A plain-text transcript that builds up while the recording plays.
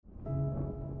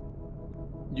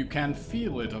You can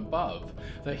feel it above,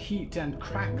 the heat and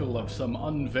crackle of some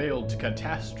unveiled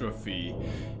catastrophe,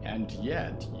 and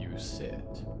yet you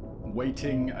sit,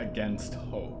 waiting against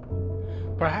hope.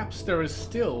 Perhaps there is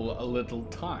still a little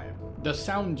time. The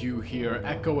sound you hear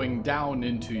echoing down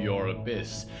into your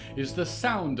abyss is the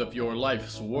sound of your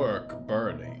life's work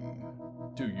burning.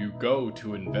 Do you go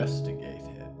to investigate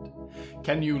it?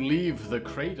 Can you leave the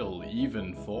cradle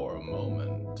even for a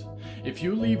moment? If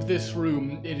you leave this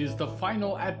room, it is the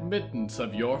final admittance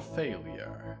of your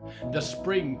failure. The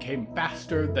spring came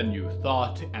faster than you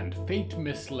thought, and fate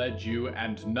misled you,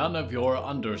 and none of your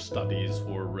understudies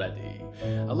were ready.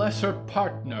 A lesser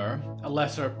partner, a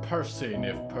lesser person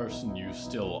if person you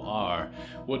still are,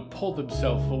 would pull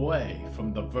themselves away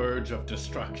from the verge of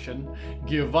destruction,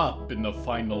 give up in the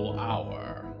final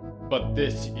hour. But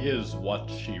this is what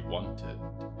she wanted.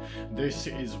 This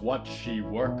is what she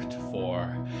worked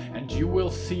for, and you will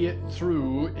see it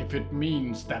through if it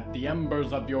means that the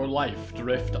embers of your life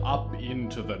drift up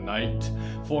into the night,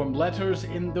 form letters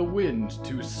in the wind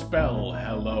to spell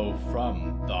hello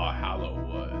from the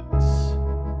Hallowoods.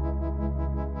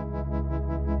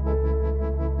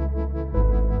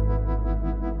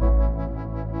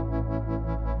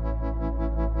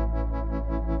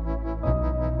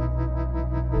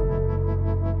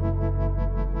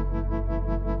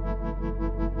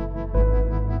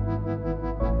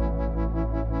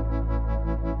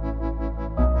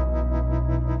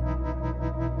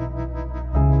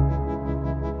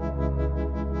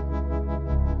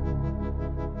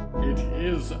 It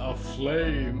is a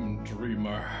flame,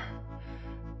 dreamer.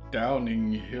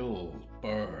 Downing Hill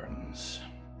burns.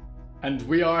 And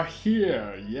we are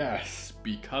here, yes,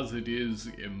 because it is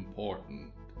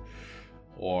important.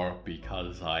 Or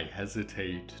because I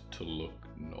hesitate to look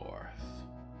north.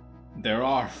 There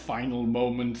are final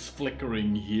moments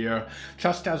flickering here,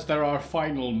 just as there are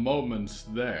final moments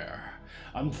there,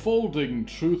 unfolding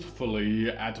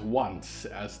truthfully at once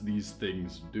as these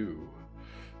things do.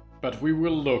 But we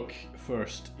will look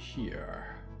first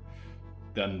here,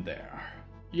 then there.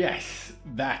 Yes,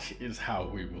 that is how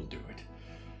we will do it.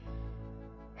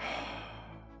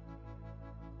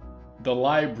 The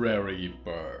library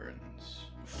burns.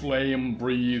 Flame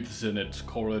breathes in its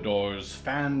corridors,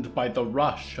 fanned by the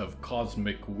rush of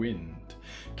cosmic wind,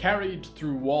 carried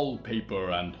through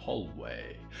wallpaper and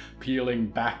hallway, peeling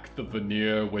back the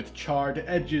veneer with charred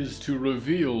edges to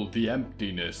reveal the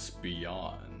emptiness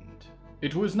beyond.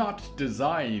 It was not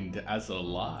designed as a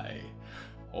lie,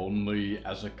 only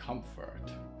as a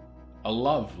comfort, a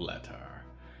love letter,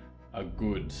 a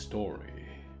good story.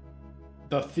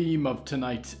 The theme of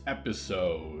tonight's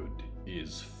episode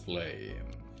is flames.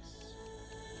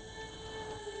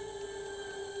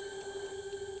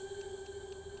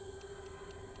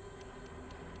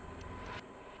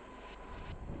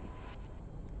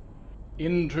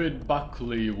 Indrid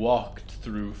Buckley walked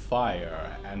through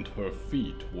fire, and her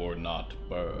feet were not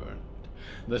burned.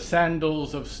 The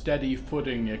sandals of steady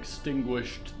footing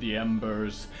extinguished the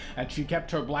embers, and she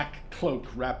kept her black cloak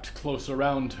wrapped close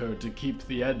around her to keep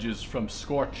the edges from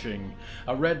scorching,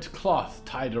 a red cloth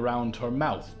tied around her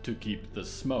mouth to keep the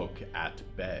smoke at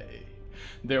bay.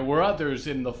 There were others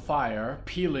in the fire,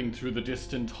 peeling through the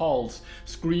distant halls,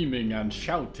 screaming and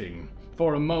shouting.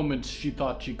 For a moment she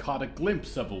thought she caught a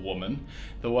glimpse of a woman,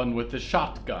 the one with the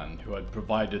shotgun who had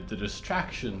provided the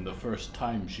distraction the first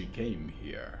time she came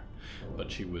here.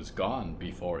 But she was gone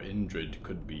before Indrid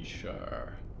could be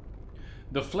sure.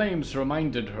 The flames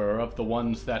reminded her of the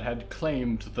ones that had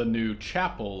claimed the new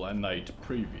chapel a night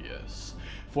previous.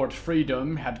 Fort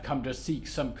Freedom had come to seek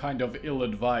some kind of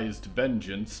ill-advised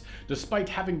vengeance, despite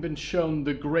having been shown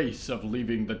the grace of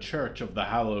leaving the Church of the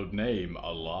Hallowed Name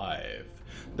alive.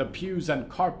 The pews and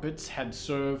carpets had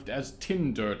served as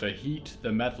tinder to heat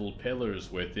the metal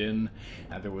pillars within,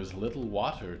 and there was little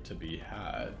water to be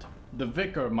had. The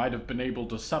vicar might have been able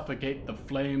to suffocate the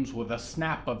flames with a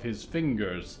snap of his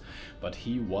fingers, but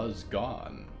he was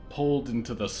gone, pulled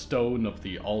into the stone of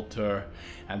the altar,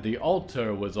 and the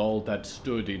altar was all that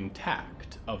stood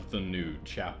intact of the new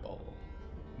chapel.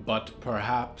 But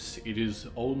perhaps it is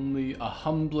only a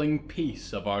humbling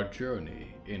piece of our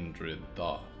journey, Indrid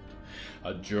thought.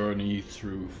 A journey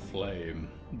through flame,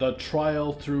 the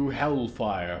trial through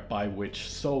hellfire by which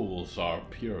souls are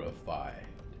purified.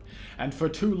 And for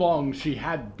too long she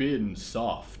had been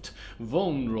soft,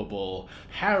 vulnerable,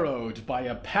 harrowed by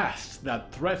a past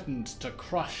that threatened to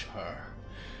crush her.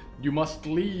 You must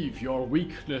leave your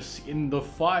weakness in the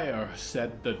fire,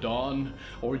 said the dawn,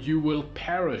 or you will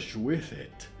perish with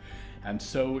it. And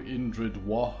so Indrid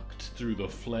walked through the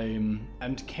flame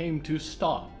and came to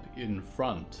stop in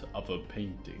front of a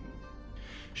painting.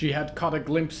 She had caught a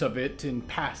glimpse of it in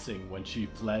passing when she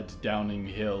fled Downing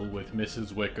Hill with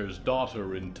Mrs. Wicker's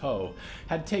daughter in tow,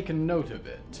 had taken note of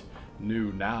it,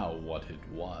 knew now what it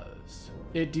was.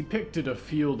 It depicted a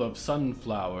field of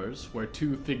sunflowers where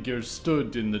two figures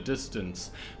stood in the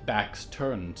distance, backs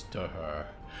turned to her.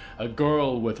 A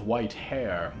girl with white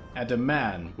hair and a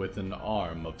man with an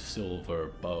arm of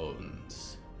silver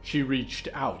bones. She reached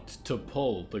out to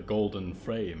pull the golden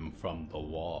frame from the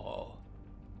wall.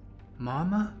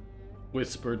 "Mama?"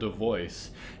 whispered a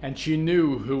voice, and she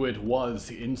knew who it was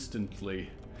instantly.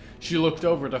 She looked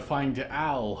over to find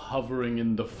Al hovering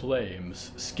in the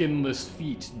flames, skinless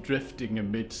feet drifting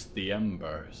amidst the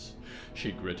embers.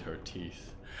 She grit her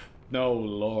teeth. No,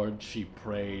 Lord, she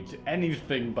prayed,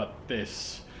 anything but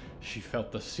this. She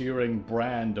felt the searing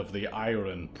brand of the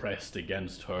iron pressed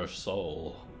against her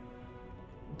soul.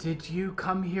 "Did you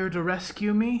come here to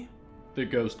rescue me?" The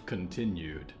ghost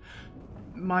continued.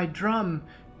 "My drum,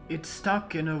 it's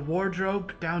stuck in a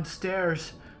wardrobe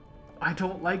downstairs. I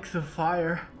don't like the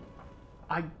fire.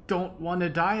 I don't want to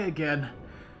die again.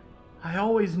 I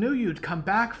always knew you'd come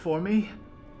back for me."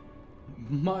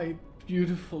 My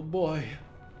beautiful boy,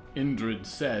 Indrid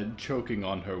said, choking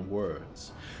on her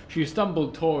words. She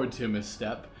stumbled towards him a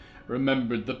step,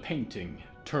 remembered the painting,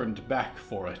 turned back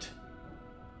for it.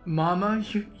 "Mama,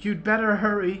 you'd better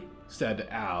hurry," said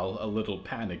Al, a little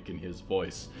panic in his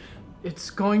voice. "It's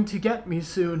going to get me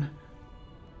soon."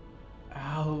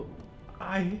 Al,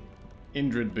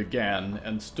 Indrid began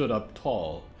and stood up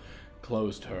tall,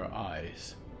 closed her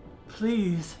eyes.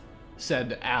 "Please,"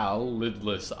 said Al,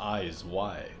 lidless eyes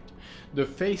wide. The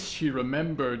face she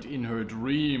remembered in her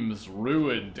dreams,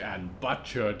 ruined and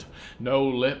butchered. No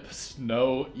lips,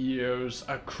 no ears,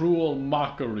 a cruel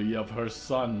mockery of her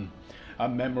son. A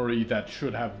memory that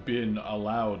should have been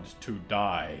allowed to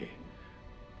die.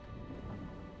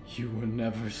 You were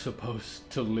never supposed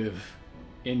to live,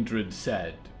 Indrid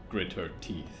said, grit her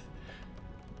teeth.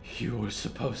 You were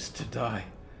supposed to die.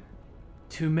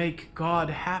 "To make God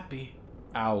happy,"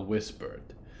 Al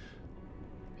whispered.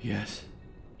 Yes,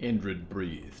 Indrid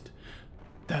breathed.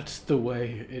 That's the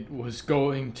way it was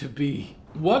going to be.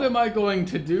 What am I going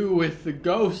to do with the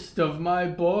ghost of my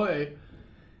boy?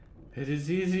 It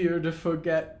is easier to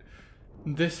forget.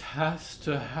 This has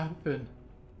to happen.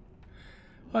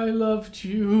 I loved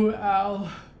you, Al.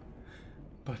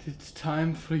 But it's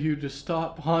time for you to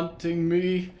stop haunting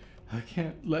me. I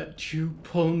can't let you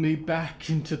pull me back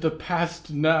into the past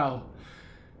now.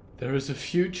 There is a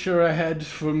future ahead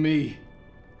for me.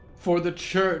 For the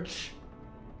church.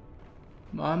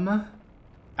 "Mama?"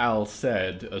 Al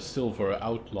said, a silver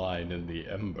outline in the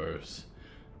embers.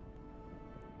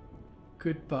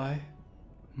 Goodbye,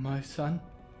 my son,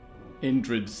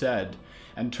 Indrid said,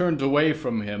 and turned away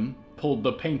from him, pulled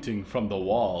the painting from the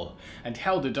wall, and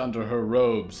held it under her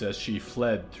robes as she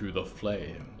fled through the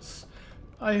flames.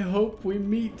 I hope we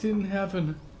meet in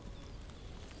heaven.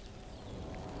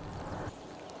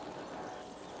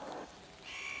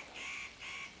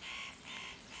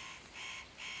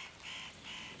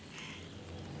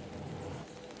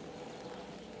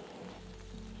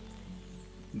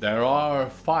 There are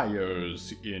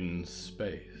fires in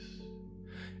space,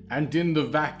 and in the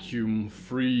vacuum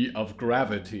free of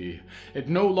gravity, it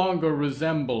no longer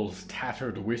resembles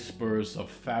tattered whispers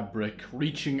of fabric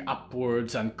reaching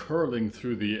upwards and curling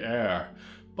through the air,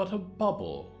 but a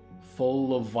bubble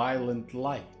full of violent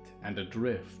light and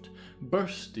adrift,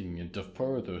 bursting into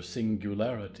further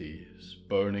singularities,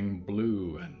 burning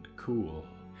blue and cool.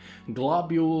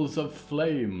 Globules of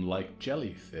flame like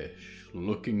jellyfish,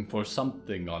 looking for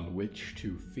something on which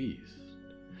to feast.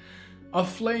 A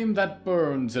flame that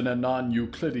burns in a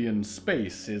non-Euclidean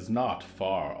space is not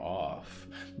far off.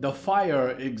 The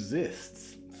fire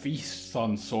exists, feasts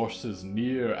on sources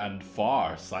near and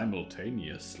far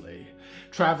simultaneously,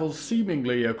 travels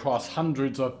seemingly across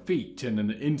hundreds of feet in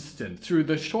an instant through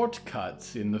the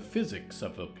shortcuts in the physics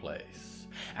of a place.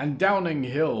 And Downing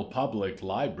Hill Public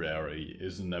Library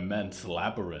is an immense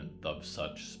labyrinth of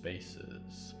such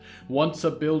spaces. Once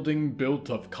a building built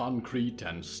of concrete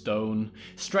and stone,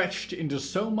 stretched into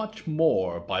so much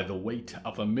more by the weight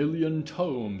of 1,000,000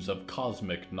 tomes of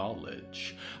cosmic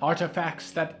knowledge,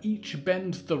 artifacts that each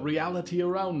bend the reality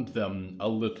around them a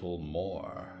little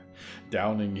more.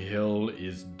 Downing Hill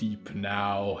is deep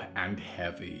now and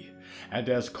heavy, and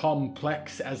as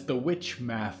complex as the witch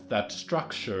math that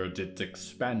structured its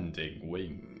expanding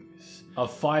wings. A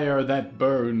fire that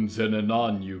burns in a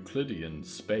non-Euclidean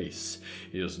space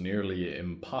is nearly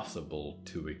impossible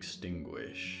to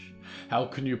extinguish. How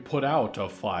can you put out a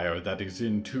fire that is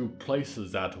in two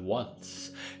places at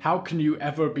once? How can you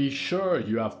ever be sure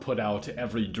you have put out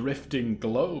every drifting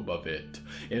globe of it,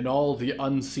 in all the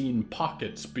unseen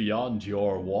pockets beyond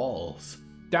your walls?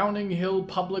 Downing Hill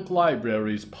Public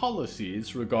Library's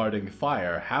policies regarding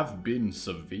fire have been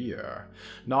severe,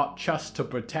 not just to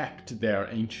protect their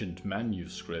ancient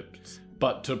manuscripts,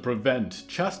 but to prevent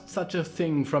just such a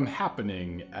thing from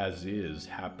happening as is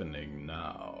happening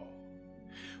now.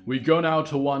 We go now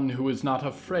to one who is not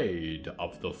afraid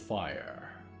of the fire.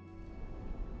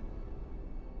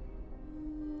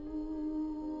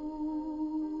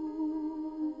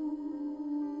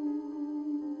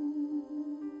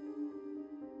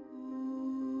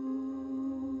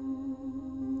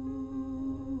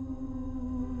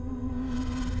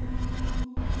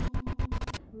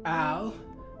 Al,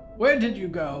 where did you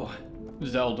go?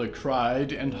 Zelda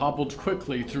cried and hobbled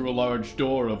quickly through a large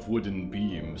door of wooden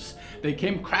beams. They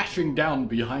came crashing down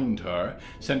behind her,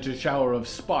 sent a shower of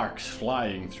sparks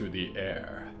flying through the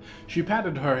air. She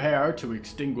patted her hair to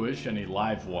extinguish any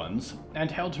live ones, and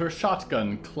held her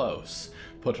shotgun close,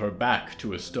 put her back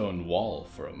to a stone wall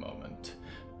for a moment.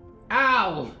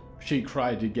 Al! She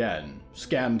cried again,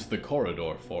 scanned the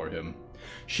corridor for him.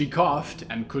 She coughed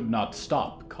and could not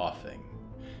stop coughing.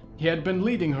 He had been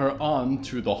leading her on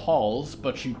through the halls,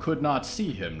 but she could not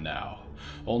see him now,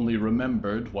 only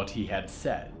remembered what he had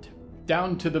said.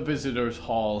 Down to the visitors'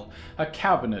 hall, a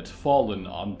cabinet fallen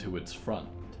onto its front.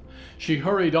 She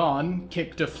hurried on,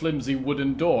 kicked a flimsy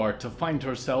wooden door to find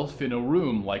herself in a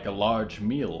room like a large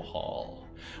meal hall.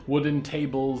 Wooden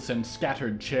tables and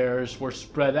scattered chairs were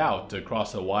spread out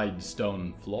across a wide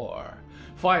stone floor.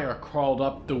 Fire crawled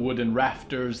up the wooden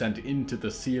rafters and into the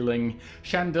ceiling.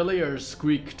 Chandeliers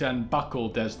squeaked and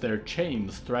buckled as their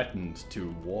chains threatened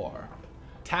to warp.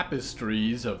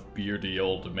 Tapestries of beardy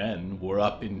old men were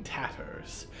up in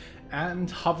tatters,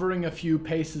 and hovering a few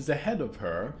paces ahead of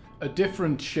her, a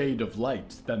different shade of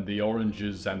light than the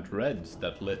oranges and reds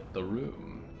that lit the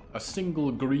room. A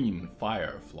single green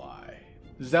firefly.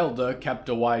 Zelda kept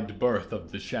a wide berth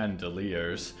of the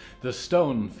chandeliers. The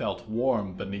stone felt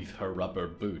warm beneath her rubber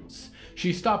boots.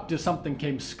 She stopped as something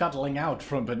came scuttling out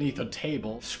from beneath a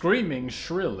table, screaming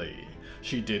shrilly.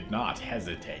 She did not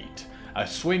hesitate. A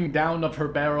swing down of her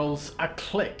barrels, a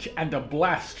click, and a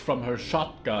blast from her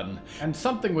shotgun, and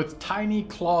something with tiny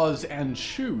claws and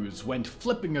shoes went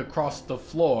flipping across the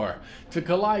floor to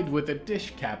collide with a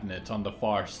dish cabinet on the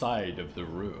far side of the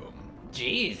room.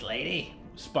 "Geez, lady,"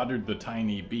 sputtered the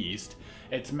tiny beast.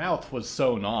 Its mouth was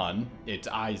sewn on, its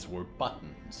eyes were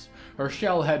buttons. Her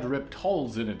shell had ripped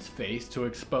holes in its face to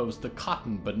expose the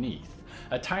cotton beneath.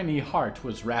 A tiny heart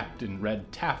was wrapped in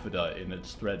red taffeta in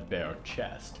its threadbare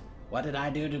chest. "What did I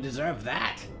do to deserve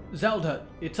that?" Zelda,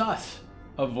 it's us.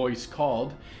 A voice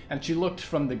called, and she looked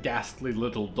from the ghastly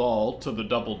little doll to the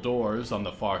double doors on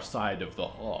the far side of the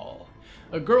hall.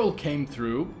 A girl came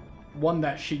through, one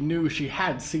that she knew she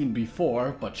had seen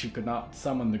before, but she could not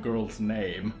summon the girl's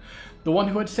name. The one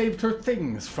who had saved her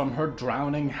things from her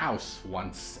drowning house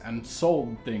once and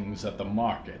sold things at the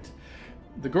market.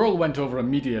 The girl went over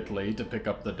immediately to pick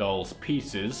up the doll's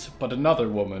pieces, but another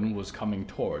woman was coming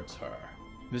towards her.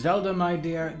 Zelda, my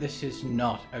dear, this is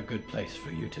not a good place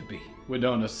for you to be,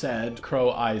 Winona said,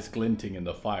 crow eyes glinting in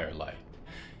the firelight.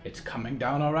 It's coming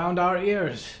down around our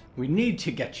ears. We need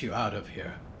to get you out of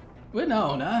here.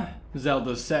 Winona,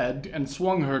 Zelda said, and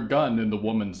swung her gun in the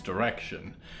woman's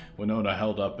direction. Winona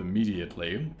held up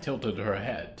immediately, tilted her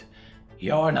head.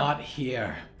 You're not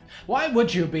here. Why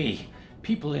would you be?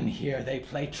 People in here, they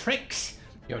play tricks.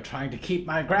 You're trying to keep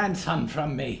my grandson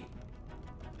from me.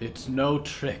 It's no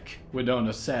trick,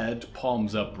 Winona said,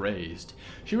 palms upraised.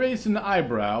 She raised an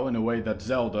eyebrow in a way that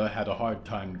Zelda had a hard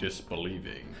time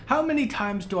disbelieving. How many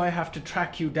times do I have to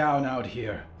track you down out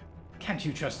here? Can't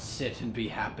you just sit and be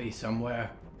happy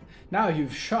somewhere? Now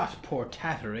you've shot poor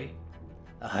Tattery.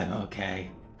 "I'm okay,"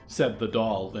 said the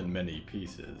doll in many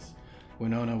pieces.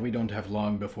 Winona, we don't have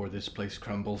long before this place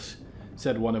crumbles,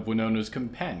 said one of Winona's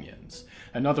companions,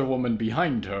 another woman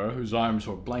behind her whose arms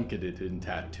were blanketed in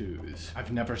tattoos.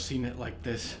 I've never seen it like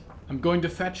this. I'm going to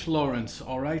fetch Lawrence,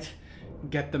 all right?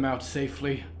 Get them out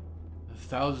safely.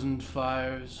 1,000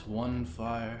 fires, one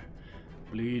fire,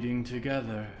 bleeding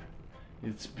together.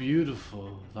 It's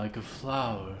beautiful, like a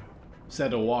flower,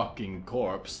 said a walking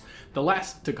corpse, the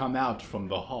last to come out from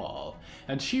the hall,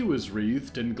 and she was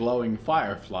wreathed in glowing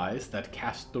fireflies that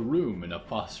cast the room in a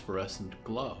phosphorescent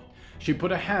glow. She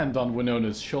put a hand on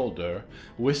Winona's shoulder,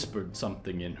 whispered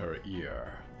something in her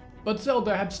ear. But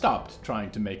Zelda had stopped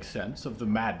trying to make sense of the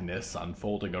madness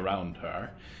unfolding around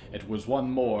her. It was one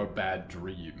more bad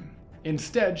dream.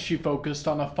 Instead, she focused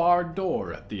on a far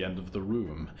door at the end of the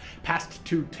room, past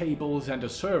 2 tables and a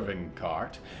serving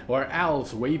cart, where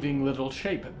Al's waving little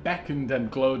shape beckoned and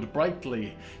glowed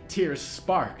brightly. Tears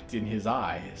sparked in his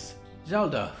eyes.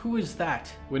 Zelda, who is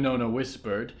that? Winona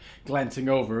whispered, glancing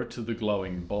over to the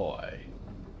glowing boy.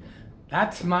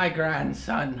 That's my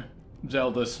grandson.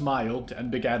 Zelda smiled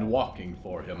and began walking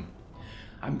for him.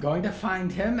 I'm going to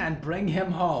find him and bring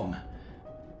him home.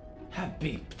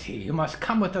 Habibti, you must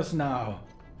come with us now.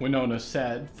 Winona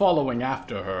said, following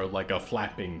after her like a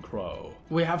flapping crow.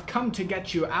 We have come to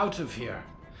get you out of here.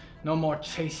 No more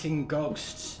chasing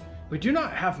ghosts. We do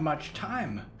not have much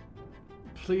time.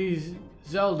 Please,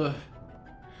 Zelda,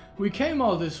 we came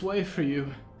all this way for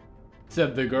you,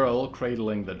 said the girl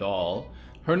cradling the doll.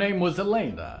 Her name was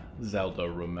Elena, Zelda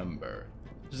remembered.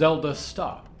 Zelda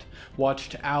stopped,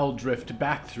 watched Al drift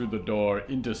back through the door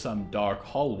into some dark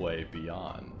hallway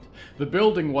beyond. The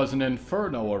building was an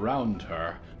inferno around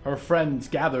her. Her friends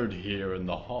gathered here in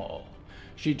the hall.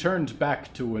 She turned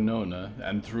back to Winona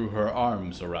and threw her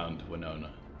arms around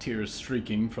Winona, tears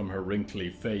streaking from her wrinkly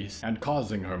face and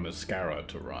causing her mascara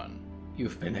to run.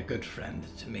 You've been a good friend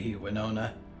to me,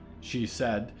 Winona, she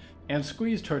said, and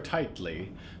squeezed her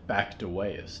tightly, backed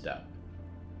away a step.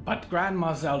 But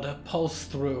Grandma Zelda, pulse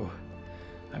through.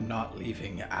 I'm not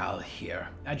leaving Al here,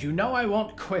 and you know I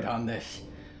won't quit on this.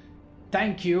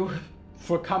 Thank you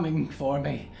for coming for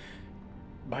me,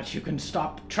 but you can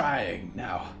stop trying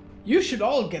now. You should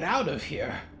all get out of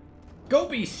here. Go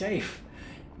be safe.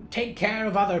 Take care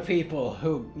of other people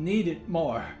who need it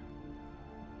more.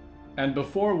 And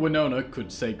before Winona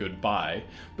could say goodbye,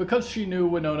 because she knew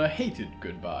Winona hated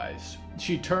goodbyes,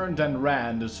 she turned and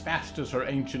ran as fast as her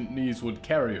ancient knees would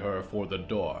carry her for the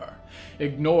door,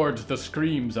 ignored the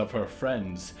screams of her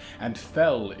friends, and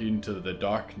fell into the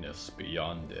darkness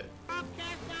beyond it.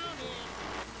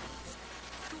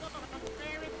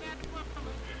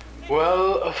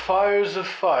 Well, a fire's a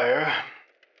fire.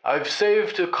 I've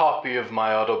saved a copy of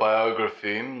my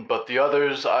autobiography, but the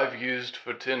others I've used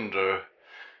for Tinder.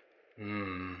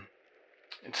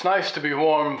 It's nice to be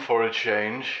warm for a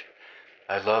change.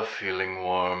 I love feeling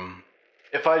warm.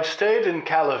 If I'd stayed in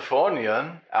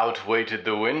California, outwaited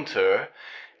the winter,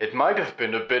 it might have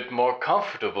been a bit more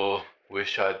comfortable.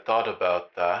 Wish I'd thought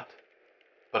about that.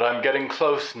 But I'm getting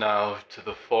close now to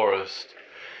the forest.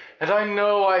 And I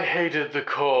know I hated the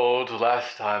cold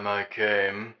last time I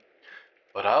came.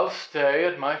 But I'll stay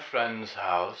at my friend's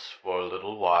house for a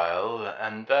little while,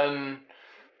 and then...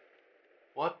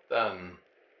 What then?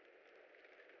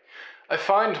 I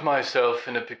find myself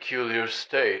in a peculiar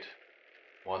state,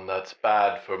 one that's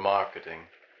bad for marketing.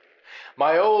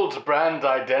 My old brand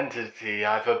identity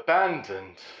I've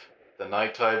abandoned the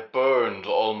night I burned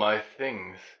all my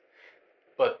things.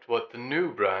 But what the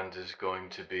new brand is going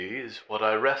to be is what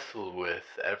I wrestle with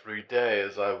every day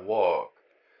as I walk.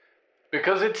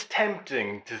 Because it's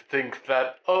tempting to think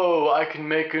that, I can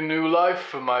make a new life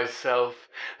for myself,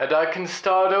 and I can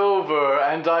start over,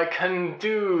 and I can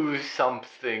do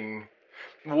something.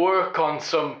 Work on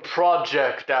some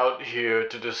project out here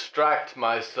to distract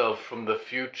myself from the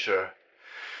future.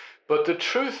 But the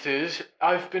truth is,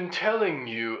 I've been telling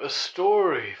you a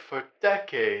story for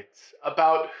decades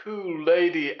about who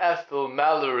Lady Ethel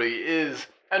Mallory is,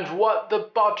 and what the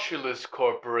Botulus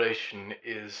Corporation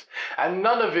is, and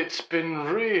none of it's been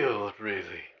real,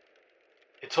 really.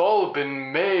 It's all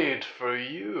been made for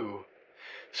you,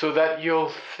 so that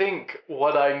you'll think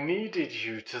what I needed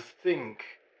you to think.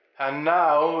 And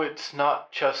now it's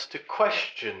not just a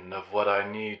question of what I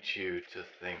need you to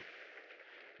think,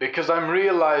 because I'm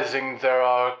realizing there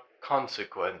are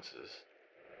consequences.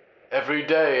 Every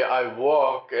day I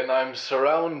walk and I'm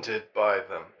surrounded by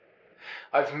them.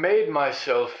 I've made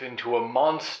myself into a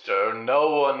monster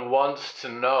no one wants to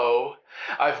know.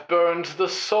 I've burned the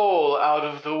soul out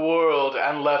of the world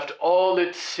and left all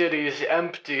its cities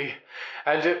empty,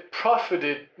 and it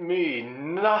profited me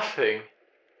nothing.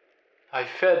 I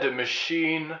fed a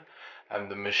machine, and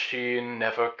the machine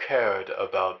never cared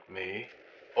about me,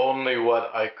 only what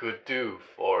I could do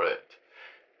for it,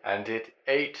 and it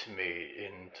ate me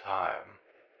in time.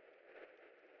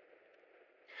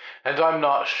 And I'm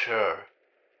not sure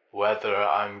whether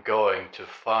I'm going to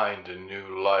find a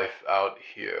new life out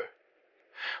here.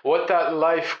 What that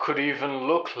life could even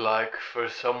look like for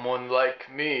someone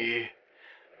like me,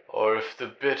 or if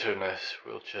the bitterness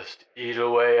will just eat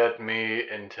away at me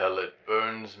until it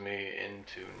burns me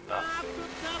into nothing.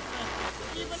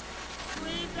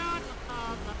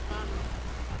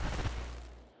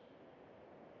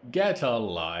 Get a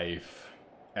life.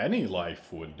 Any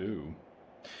life would do.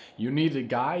 You need a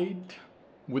guide?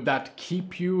 Would that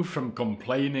keep you from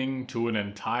complaining to an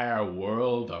entire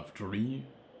world of dreams?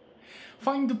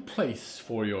 Find a place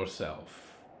for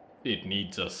yourself. It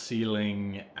needs a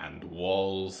ceiling and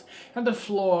walls and a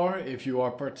floor if you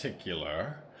are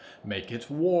particular. Make it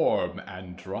warm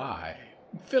and dry.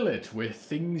 Fill it with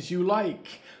things you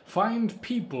like. Find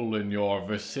people in your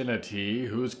vicinity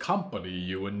whose company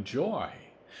you enjoy.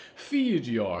 Feed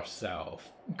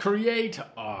yourself. Create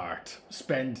art.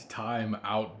 Spend time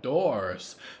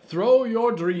outdoors. Throw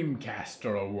your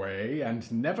Dreamcaster away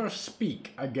and never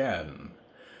speak again.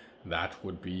 That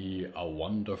would be a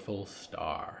wonderful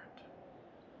start.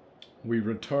 We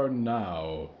return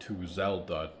now to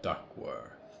Zelda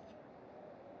Duckworth.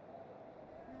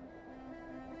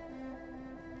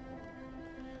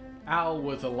 Al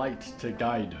was a light to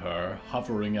guide her,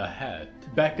 hovering ahead,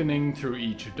 beckoning through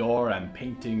each door and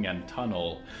painting and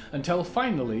tunnel, until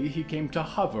finally he came to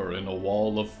hover in a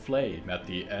wall of flame at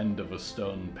the end of a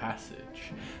stone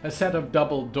passage, a set of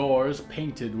double doors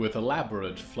painted with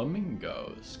elaborate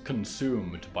flamingos,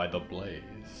 consumed by the blaze.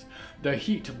 The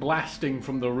heat blasting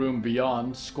from the room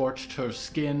beyond scorched her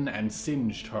skin and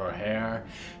singed her hair.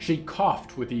 She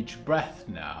coughed with each breath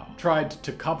now, tried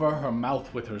to cover her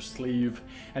mouth with her sleeve,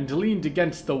 and leaned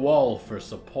against the wall for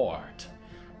support.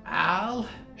 "Al,"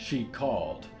 she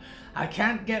called, "I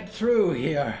can't get through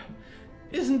here.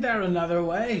 Isn't there another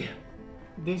way?"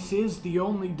 This is the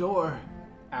only door,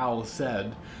 Al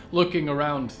said, looking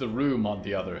around the room on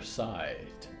the other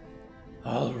side.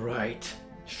 "All right,"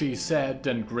 she said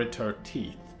and grit her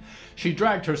teeth. She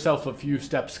dragged herself a few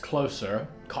steps closer,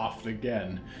 coughed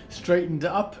again, straightened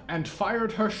up, and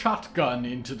fired her shotgun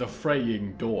into the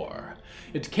fraying door.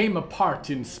 It came apart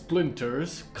in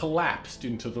splinters, collapsed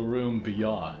into the room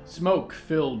beyond. Smoke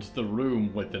filled the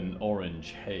room with an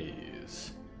orange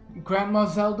haze. Grandma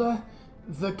Zelda,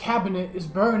 the cabinet is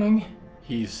burning,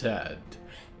 he said.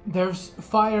 There's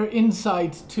fire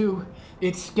inside, too.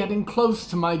 It's getting close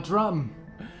to my drum.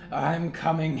 "I'm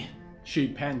coming," she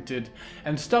panted,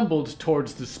 and stumbled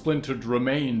towards the splintered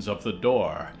remains of the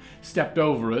door, stepped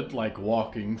over it like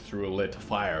walking through a lit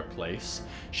fireplace.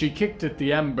 She kicked at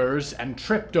the embers and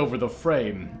tripped over the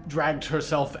frame, dragged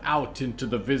herself out into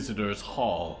the visitors'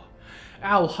 hall.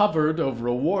 Al hovered over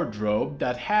a wardrobe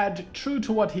that had, true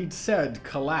to what he'd said,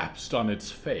 collapsed on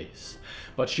its face,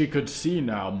 but she could see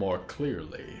now more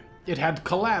clearly. It had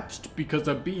collapsed because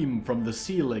a beam from the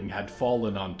ceiling had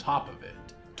fallen on top of it.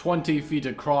 20 feet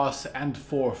across and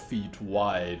 4 feet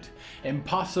wide,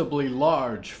 impossibly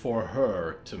large for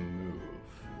her to move.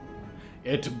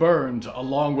 It burned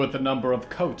along with a number of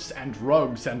coats and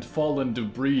rugs and fallen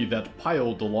debris that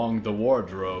piled along the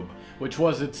wardrobe, which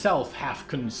was itself half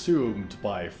consumed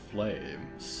by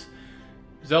flames.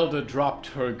 Zelda dropped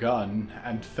her gun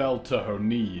and fell to her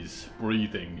knees,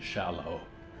 breathing shallow.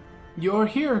 You're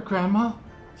here, Grandma,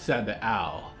 said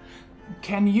Al.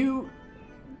 Can you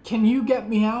get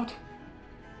me out?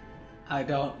 "I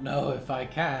don't know if I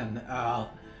can,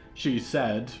 Al," she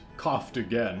said, coughed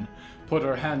again, put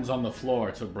her hands on the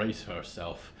floor to brace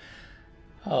herself.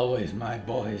 "Always my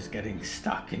boys getting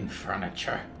stuck in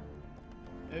furniture."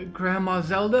 Grandma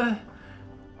Zelda,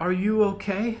 are you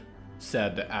okay?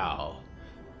 said Al.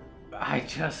 "I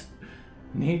just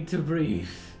need to breathe,"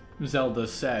 Zelda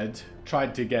said,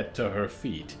 tried to get to her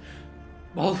feet.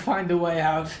 "We'll find a way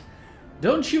out.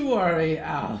 Don't you worry,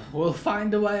 Al. We'll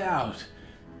find a way out."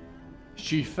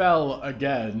 She fell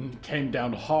again, came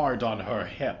down hard on her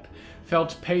hip,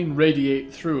 felt pain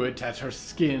radiate through it as her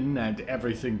skin and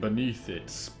everything beneath it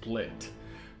split.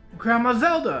 Grandma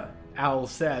Zelda, Al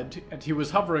said, and he was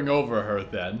hovering over her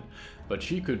then, but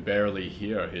she could barely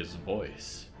hear his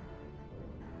voice.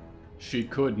 She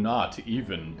could not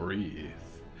even breathe.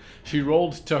 She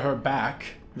rolled to her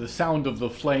back. The sound of the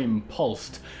flame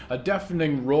pulsed, a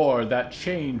deafening roar that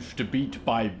changed beat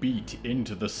by beat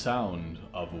into the sound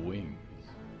of wings.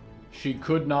 She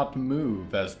could not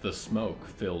move as the smoke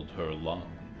filled her lungs,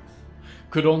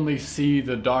 could only see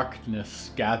the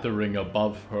darkness gathering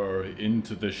above her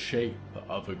into the shape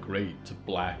of a great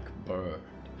black bird,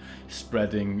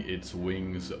 spreading its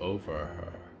wings over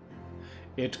her.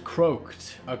 It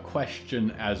croaked a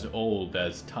question as old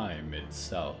as time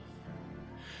itself.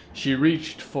 She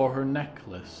reached for her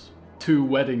necklace, 2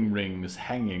 wedding rings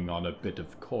hanging on a bit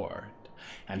of cord,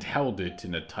 and held it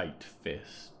in a tight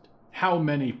fist. How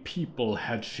many people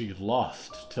had she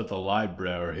lost to the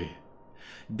library?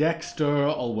 Dexter,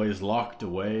 always locked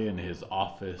away in his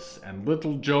office, and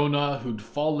little Jonah, who'd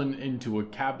fallen into a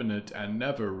cabinet and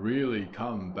never really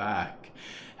come back,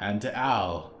 and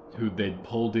Al, who they'd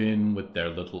pulled in with their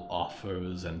little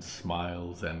offers and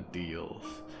smiles and deals.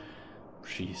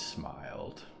 She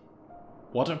smiled.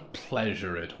 What a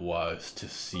pleasure it was to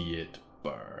see it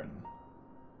burn.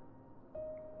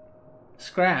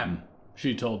 Scram,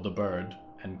 she told the bird,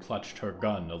 and clutched her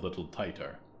gun a little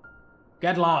tighter.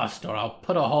 Get lost, or I'll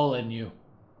put a hole in you.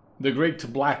 The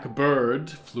great black bird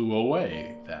flew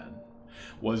away then,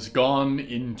 was gone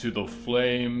into the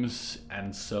flames,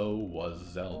 and so was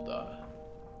Zelda.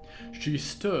 She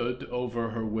stood over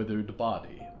her withered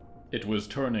body. It was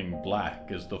turning black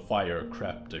as the fire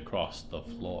crept across the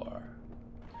floor.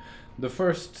 The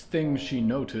first thing she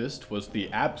noticed was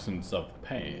the absence of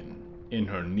pain. In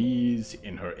her knees,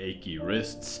 in her achy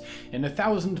wrists, in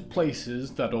 1,000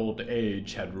 places that old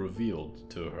age had revealed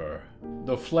to her.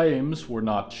 The flames were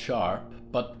not sharp,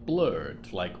 but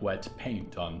blurred like wet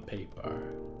paint on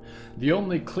paper. The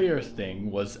only clear thing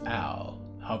was Al,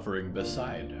 hovering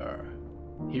beside her.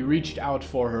 He reached out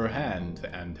for her hand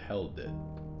and held it.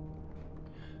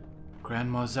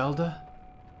 Grandma Zelda,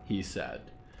 he said.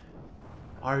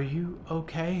 Are you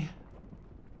okay?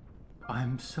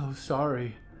 I'm so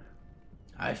sorry.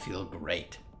 I feel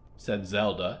great, said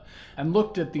Zelda, and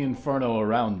looked at the inferno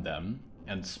around them,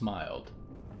 and smiled.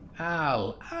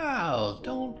 Al,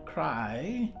 don't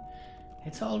cry.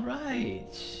 It's all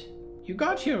right. You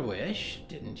got your wish,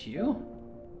 didn't you?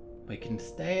 We can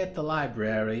stay at the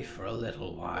library for a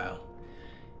little while,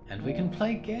 and we can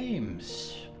play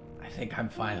games. I think I'm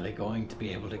finally going to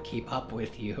be able to keep up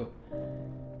with you.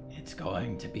 It's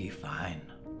going to be fine.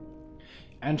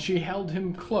 And she held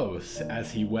him close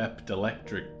as he wept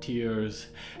electric tears,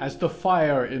 as the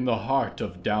fire in the heart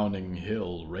of Downing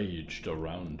Hill raged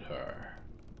around her.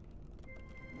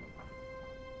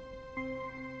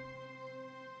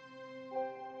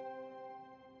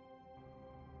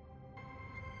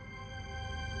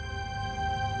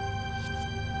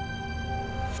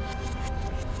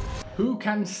 Who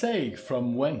can say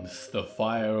from whence the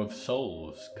fire of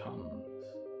souls comes?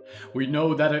 We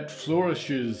know that it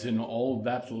flourishes in all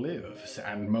that lives,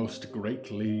 and most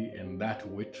greatly in that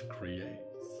which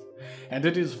creates. And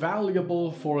it is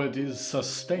valuable, for it is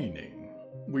sustaining.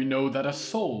 We know that a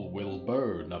soul will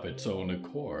burn of its own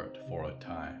accord for a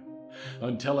time,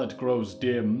 until it grows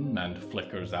dim and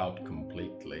flickers out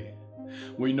completely.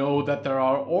 We know that there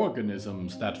are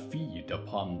organisms that feed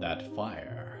upon that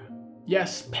fire.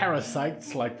 Yes,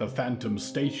 parasites like the Phantom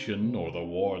Station or the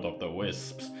Ward of the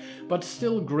Wisps, but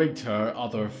still greater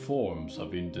other forms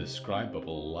of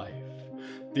indescribable life.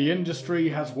 The industry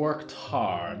has worked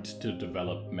hard to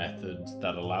develop methods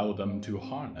that allow them to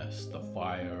harness the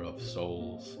fire of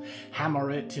souls, hammer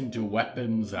it into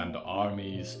weapons and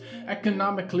armies,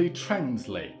 economically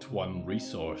translate one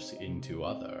resource into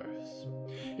others.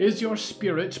 Is your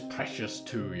spirit precious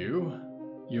to you?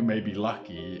 You may be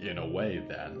lucky in a way,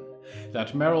 then, that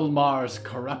Meryl Mar's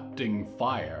corrupting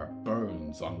fire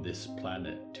burns on this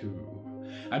planet too,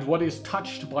 and what is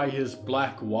touched by his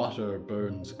black water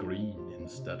burns green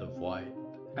instead of white.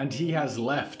 And he has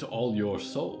left all your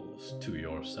souls to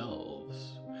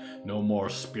yourselves. No more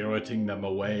spiriting them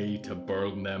away to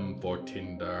burn them for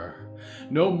tinder.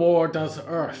 No more does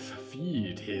earth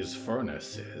feed his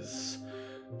furnaces.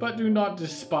 But do not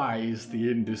despise the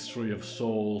industry of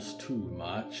souls too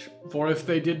much, for if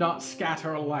they did not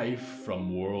scatter life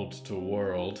from world to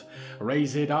world,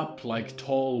 raise it up like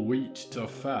tall wheat to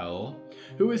fell,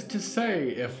 who is to say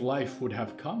if life would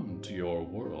have come to your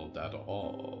world at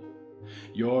all?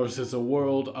 Yours is a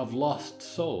world of lost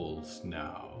souls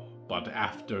now, but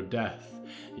after death,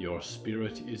 your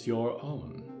spirit is your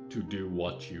own to do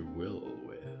what you will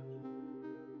with.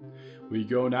 We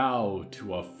go now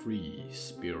to a free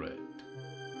spirit.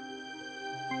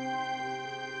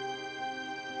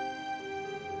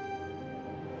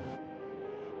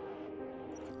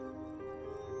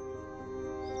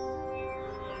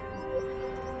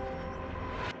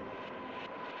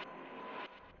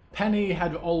 Penny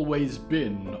had always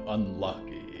been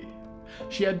unlucky.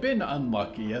 She had been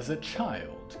unlucky as a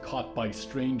child, caught by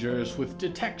strangers with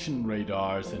detection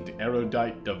radars and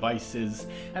erudite devices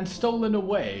and stolen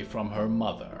away from her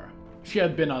mother. She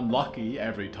had been unlucky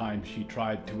every time she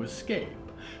tried to escape,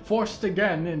 forced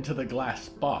again into the glass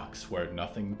box where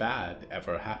nothing bad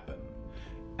ever happened.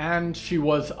 And she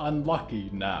was unlucky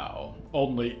now,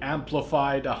 only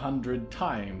amplified 100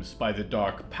 times by the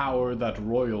dark power that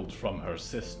roiled from her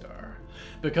sister.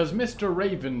 Because Mr.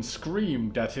 Raven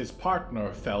screamed as his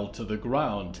partner fell to the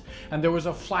ground, and there was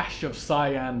a flash of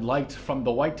cyan light from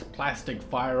the white plastic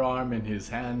firearm in his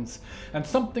hands, and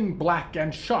something black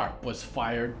and sharp was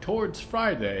fired towards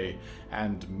Friday,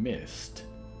 and missed.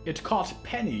 It caught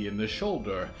Penny in the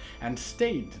shoulder, and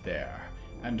stayed there,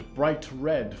 and bright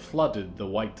red flooded the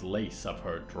white lace of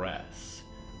her dress.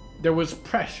 There was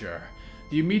pressure,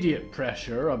 the immediate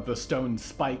pressure of the stone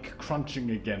spike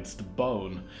crunching against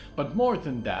bone, but more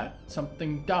than that,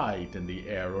 something died in the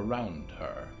air around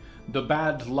her. The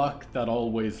bad luck that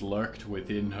always lurked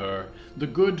within her, the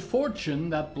good fortune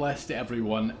that blessed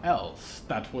everyone else,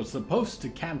 that was supposed to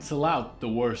cancel out the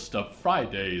worst of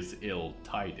Friday's ill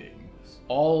tidings,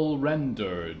 all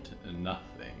rendered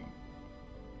nothing.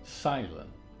 Silent.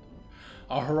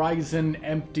 A horizon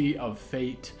empty of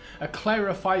fate, a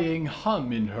clarifying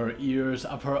hum in her ears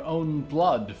of her own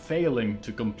blood failing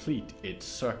to complete its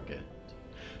circuit.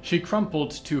 She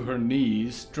crumpled to her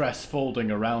knees, dress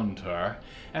folding around her,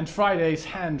 and Friday's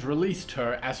hand released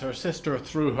her as her sister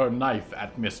threw her knife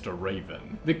at Mr.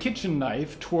 Raven. The kitchen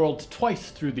knife twirled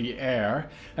twice through the air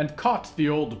and caught the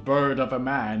old bird of a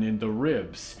man in the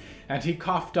ribs, and he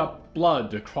coughed up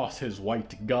blood across his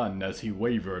white gun as he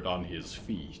wavered on his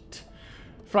feet.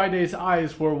 Friday's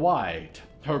eyes were wide,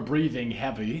 her breathing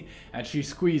heavy, and she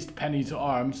squeezed Penny's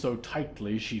arm so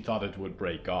tightly she thought it would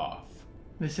break off.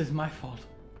 "This is my fault,"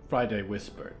 Friday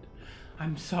whispered.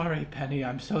 "I'm sorry, Penny,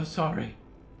 I'm so sorry."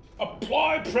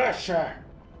 "Apply pressure!"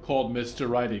 called Mr.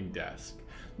 Writing Desk.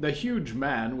 The huge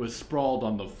man was sprawled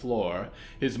on the floor,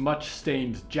 his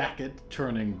much-stained jacket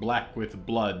turning black with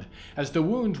blood, as the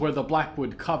wound where the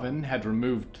Blackwood Coven had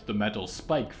removed the metal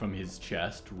spike from his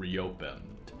chest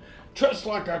reopened. "Just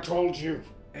like I told you."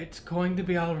 "It's going to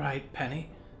be all right, Penny,"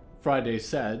 Friday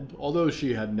said, although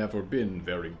she had never been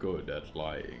very good at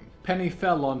lying. Penny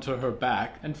fell onto her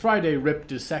back, and Friday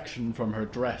ripped a section from her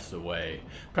dress away,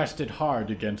 pressed it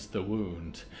hard against the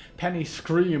wound. Penny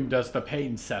screamed as the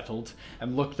pain settled,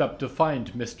 and looked up to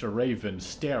find Mr. Raven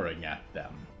staring at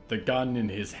them, the gun in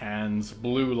his hands,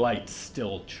 blue light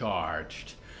still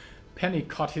charged. Penny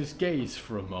caught his gaze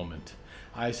for a moment,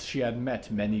 eyes she had met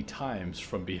many times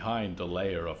from behind a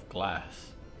layer of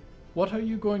glass. "What are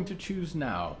you going to choose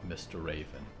now, Mr.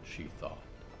 Raven?" she thought.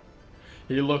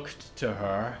 He looked to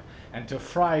her, and to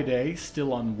Friday,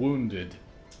 still unwounded,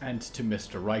 and to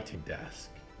Mr. Writing Desk.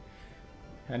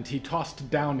 And he tossed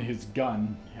down his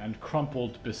gun and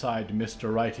crumpled beside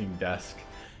Mr. Writing Desk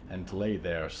and lay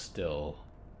there still.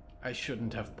 "I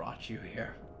shouldn't have brought you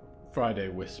here," Friday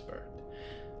whispered.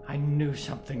 "I knew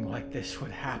something like this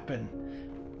would happen.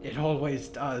 It always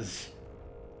does.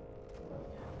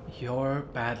 Your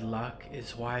bad luck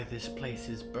is why this place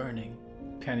is burning."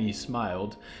 Penny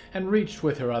smiled and reached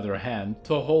with her other hand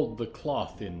to hold the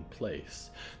cloth in place.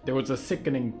 There was a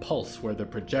sickening pulse where the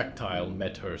projectile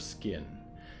met her skin.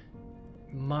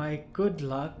 "My good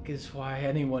luck is why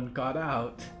anyone got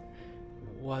out.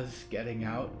 Was getting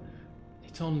out.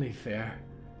 It's only fair."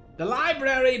 "The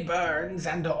library burns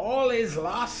and all is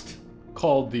lost,"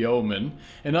 called the omen,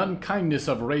 an unkindness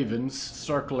of ravens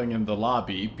circling in the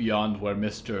lobby beyond where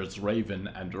Messrs. Raven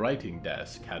and Writing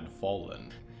Desk had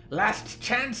fallen. "Last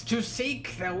chance to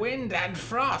seek the wind and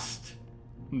frost."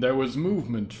 There was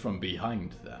movement from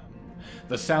behind them,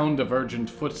 the sound of urgent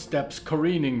footsteps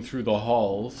careening through the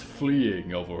halls,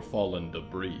 fleeing over fallen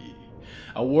debris.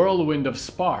 A whirlwind of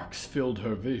sparks filled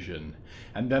her vision,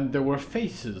 and then there were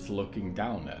faces looking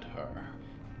down at her.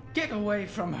 "Get away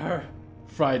from her!"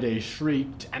 Friday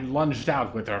shrieked and lunged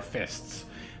out with her fists.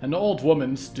 An old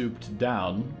woman stooped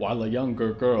down, while a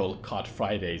younger girl caught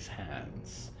Friday's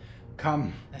hands.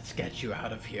 "Come, let's get you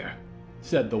out of here,"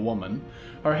 said the woman.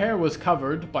 Her hair was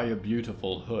covered by a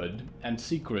beautiful hood, and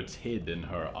secrets hid in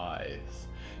her eyes.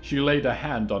 She laid a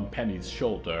hand on Penny's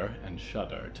shoulder and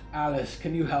shuddered. "Alice,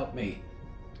 can you help me?"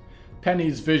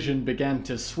 Penny's vision began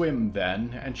to swim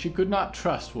then, and she could not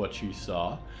trust what she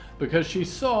saw, because she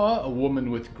saw a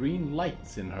woman with green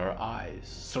lights in her eyes,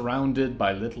 surrounded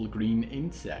by little green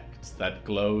insects that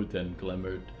glowed and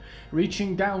glimmered,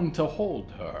 reaching down to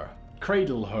hold her,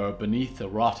 cradle her beneath a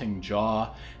rotting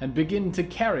jaw, and begin to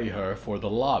carry her for the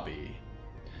lobby.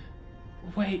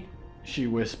 "Wait," she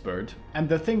whispered, and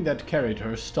the thing that carried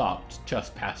her stopped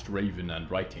just past Raven and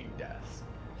Writing Desk.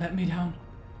 "Let me down."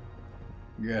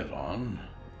 "Get on,"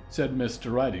 said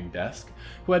Mr. Writing Desk,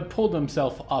 who had pulled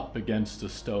himself up against a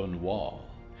stone wall.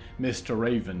 Mr.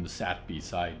 Raven sat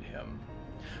beside him.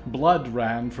 Blood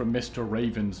ran from Mr.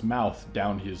 Raven's mouth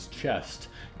down his chest,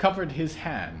 covered his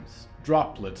hands,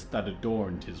 droplets that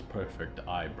adorned his perfect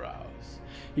eyebrows.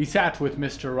 He sat with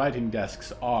Mr. Writing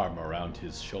Desk's arm around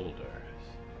his shoulders.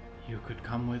 "You could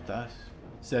come with us,"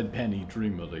 said Penny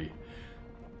dreamily.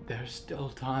 "There's still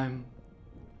time."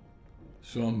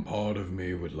 "Some part of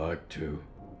me would like to,"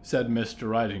 said Mr.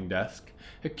 Writing Desk,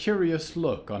 a curious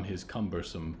look on his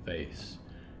cumbersome face.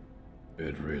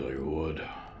 "It really would.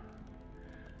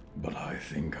 But I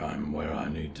think I'm where I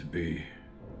need to be."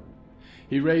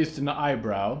 He raised an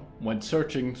eyebrow, went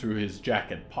searching through his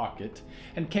jacket pocket,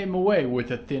 and came away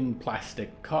with a thin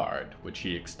plastic card, which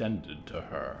he extended to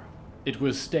her. It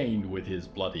was stained with his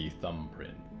bloody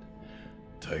thumbprint.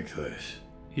 Take this,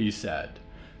 He said.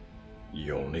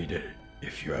 You'll need it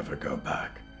if you ever go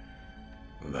back.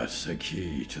 That's the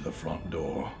key to the front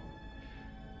door.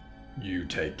 You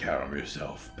take care of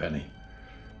yourself, Penny.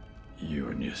 You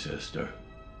and your sister.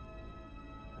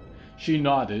 She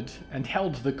nodded and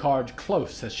held the card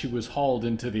close as she was hauled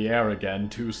into the air again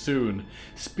too soon,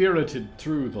 spirited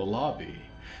through the lobby.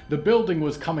 The building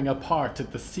was coming apart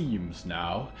at the seams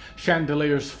now,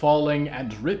 chandeliers falling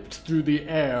and ripped through the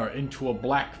air into a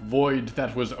black void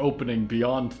that was opening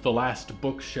beyond the last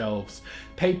bookshelves,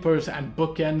 papers and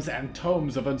bookends and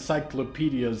tomes of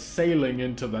encyclopedias sailing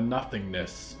into the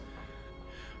nothingness.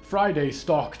 Friday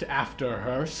stalked after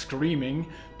her, screaming,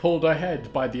 pulled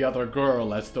ahead by the other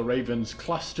girl as the ravens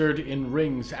clustered in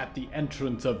rings at the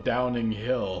entrance of Downing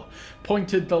Hill,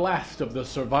 pointed the last of the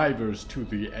survivors to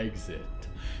the exit.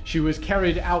 She was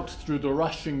carried out through the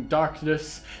rushing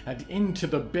darkness and into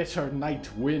the bitter night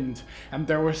wind, and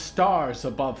there were stars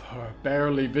above her,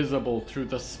 barely visible through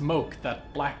the smoke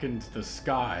that blackened the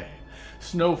sky.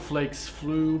 Snowflakes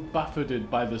flew, buffeted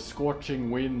by the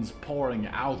scorching winds pouring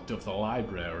out of the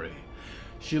library.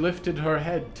 She lifted her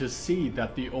head to see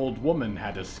that the old woman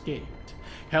had escaped,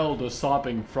 held a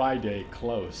sobbing Friday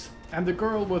close, and the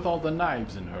girl with all the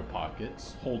knives in her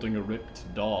pockets, holding a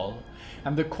ripped doll,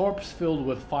 and the corpse filled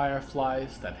with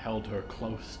fireflies that held her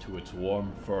close to its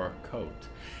warm fur coat,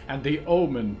 and the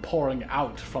omen pouring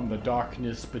out from the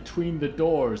darkness between the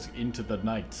doors into the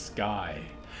night sky.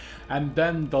 And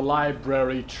then the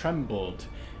library trembled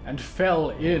and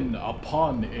fell in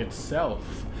upon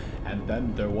itself, and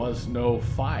then there was no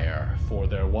fire, for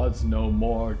there was no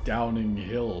more Downing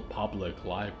Hill Public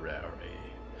Library.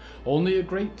 Only a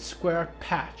great square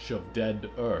patch of dead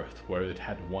earth where it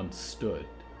had once stood,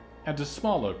 and a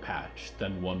smaller patch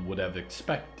than one would have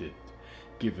expected,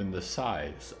 given the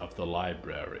size of the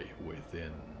library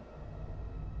within.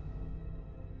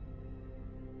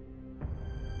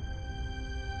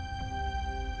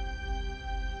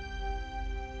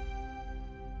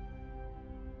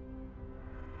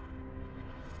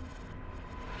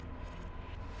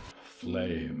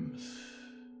 Flames.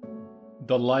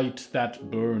 The light that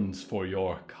burns for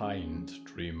your kind,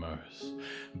 dreamers,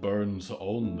 burns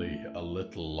only a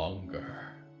little longer.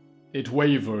 It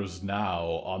wavers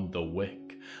now on the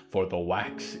wick, for the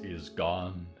wax is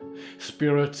gone.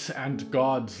 Spirits and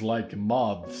gods like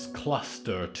moths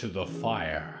cluster to the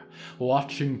fire,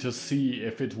 watching to see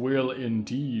if it will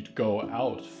indeed go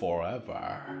out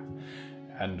forever.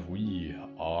 And we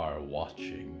are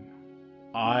watching.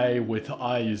 I with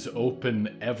eyes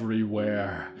open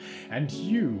everywhere, and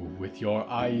you with your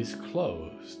eyes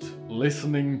closed,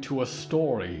 listening to a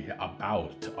story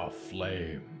about a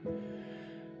flame.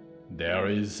 There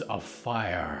is a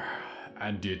fire,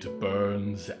 and it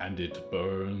burns, and it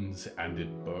burns, and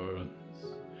it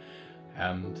burns.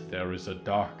 And there is a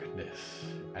darkness,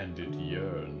 and it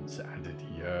yearns, and it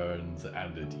yearns,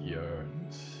 and it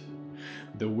yearns.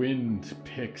 The wind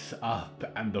picks up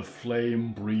and the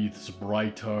flame breathes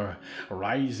brighter,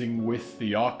 rising with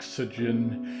the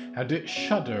oxygen, and it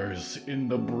shudders in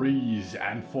the breeze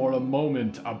and for a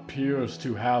moment appears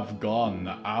to have gone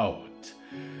out.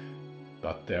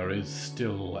 But there is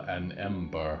still an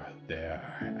ember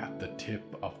there at the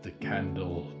tip of the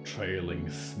candle, trailing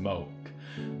smoke,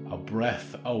 a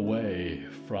breath away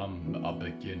from a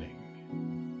beginning.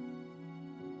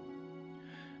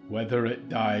 Whether it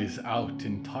dies out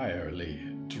entirely,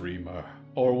 dreamer,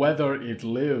 or whether it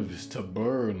lives to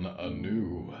burn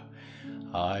anew,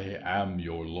 I am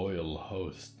your loyal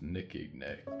host, Nicky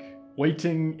Nick,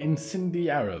 waiting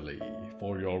incendiarily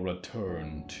for your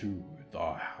return to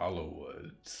the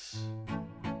Hallowoods.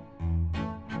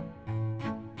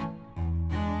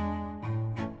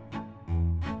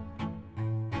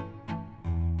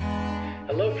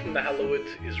 Hello from the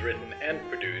Hallowoods is written and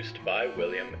produced by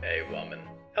William A. Wellman.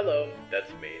 Hello,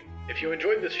 that's me. If you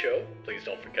enjoyed this show, please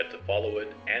don't forget to follow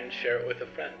it and share it with a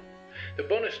friend. The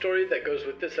bonus story that goes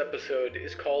with this episode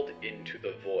is called Into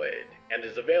the Void and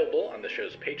is available on the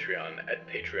show's Patreon at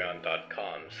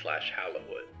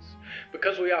patreon.com/Hallowoods.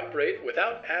 Because we operate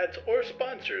without ads or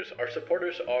sponsors, our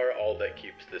supporters are all that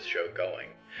keeps this show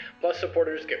going. Plus,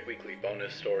 supporters get weekly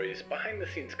bonus stories,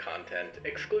 behind-the-scenes content,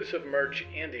 exclusive merch,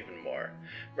 and even more.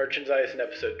 Merchandise and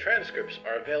episode transcripts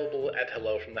are available at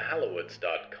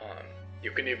hellofromthehallowoods.com.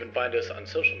 You can even find us on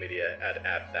social media at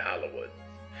 @thehallowoods.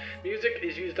 Music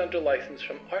is used under license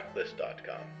from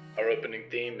Artlist.com. Our opening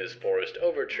theme is Forest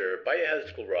Overture by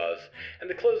Yehezkel Raz, and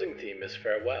the closing theme is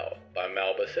Farewell by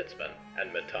Malba Sitzman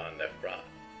and Matan Nefra.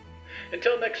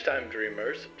 Until next time,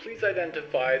 dreamers, please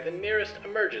identify the nearest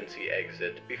emergency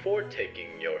exit before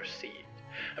taking your seat.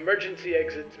 Emergency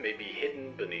exits may be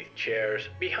hidden beneath chairs,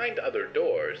 behind other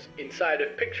doors, inside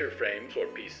of picture frames or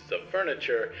pieces of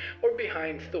furniture, or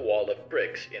behind the wall of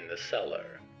bricks in the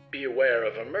cellar. Be aware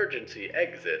of emergency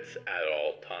exits at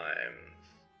all times.